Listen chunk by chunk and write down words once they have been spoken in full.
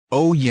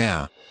Oh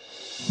yeah.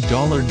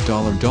 Dollar,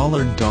 dollar,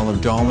 dollar, dollar,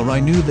 dollar. I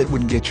knew that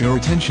would get your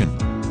attention.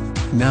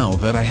 Now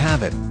that I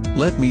have it,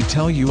 let me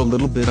tell you a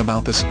little bit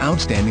about this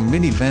outstanding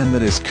minivan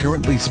that is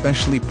currently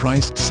specially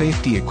priced.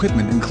 Safety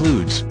equipment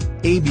includes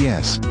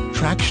ABS,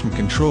 traction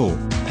control,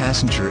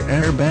 passenger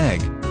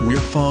airbag, rear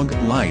fog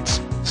lights,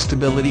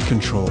 stability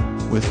control,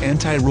 with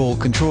anti-roll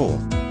control.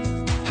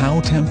 How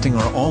tempting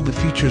are all the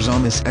features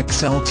on this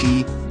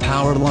XLT: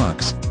 power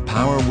locks,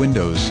 power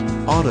windows,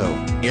 auto,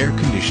 air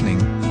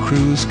conditioning,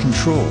 cruise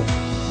control.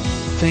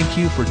 Thank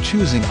you for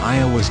choosing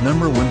Iowa's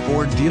 #1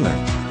 Ford dealer.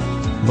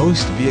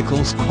 Most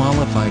vehicles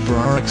qualify for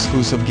our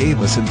exclusive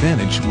Gabus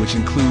Advantage, which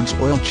includes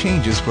oil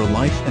changes for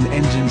life and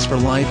engines for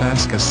life.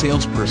 Ask a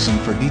salesperson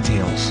for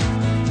details.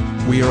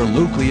 We are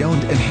locally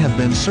owned and have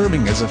been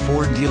serving as a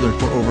Ford dealer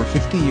for over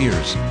 50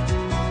 years.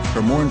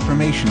 For more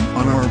information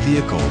on our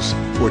vehicles,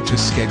 or to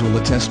schedule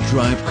a test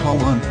drive, call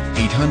on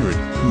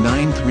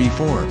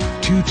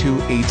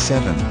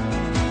 800-934-2287.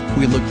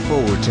 We look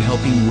forward to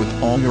helping you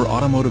with all your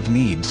automotive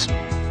needs.